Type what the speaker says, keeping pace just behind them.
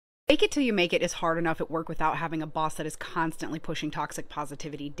Fake it till you make it is hard enough at work without having a boss that is constantly pushing toxic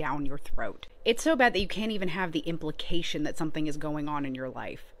positivity down your throat. It's so bad that you can't even have the implication that something is going on in your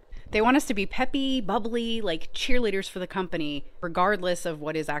life. They want us to be peppy, bubbly, like cheerleaders for the company, regardless of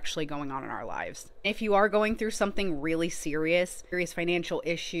what is actually going on in our lives. If you are going through something really serious, serious financial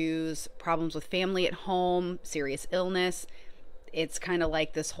issues, problems with family at home, serious illness, it's kind of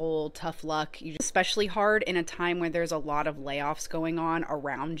like this whole tough luck, especially hard in a time when there's a lot of layoffs going on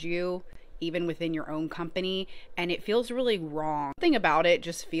around you, even within your own company, and it feels really wrong. Something about it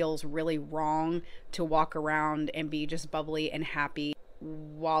just feels really wrong to walk around and be just bubbly and happy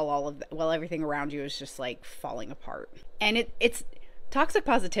while everything around you is just like falling apart. And it's toxic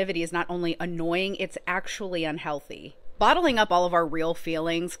positivity is not only annoying, it's actually unhealthy. Bottling up all of our real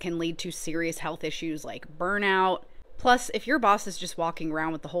feelings can lead to serious health issues like burnout. Plus, if your boss is just walking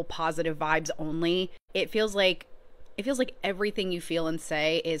around with the whole positive vibes only, it feels like everything you feel and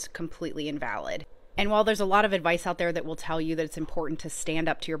say is completely invalid. And while there's a lot of advice out there that will tell you that it's important to stand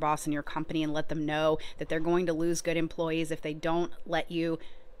up to your boss and your company and let them know that they're going to lose good employees if they don't let you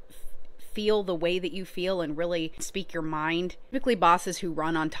feel the way that you feel and really speak your mind. Typically, bosses who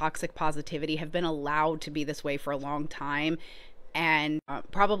run on toxic positivity have been allowed to be this way for a long time and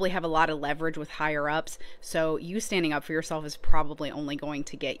probably have a lot of leverage with higher ups. So you standing up for yourself is probably only going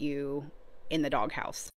to get you in the doghouse.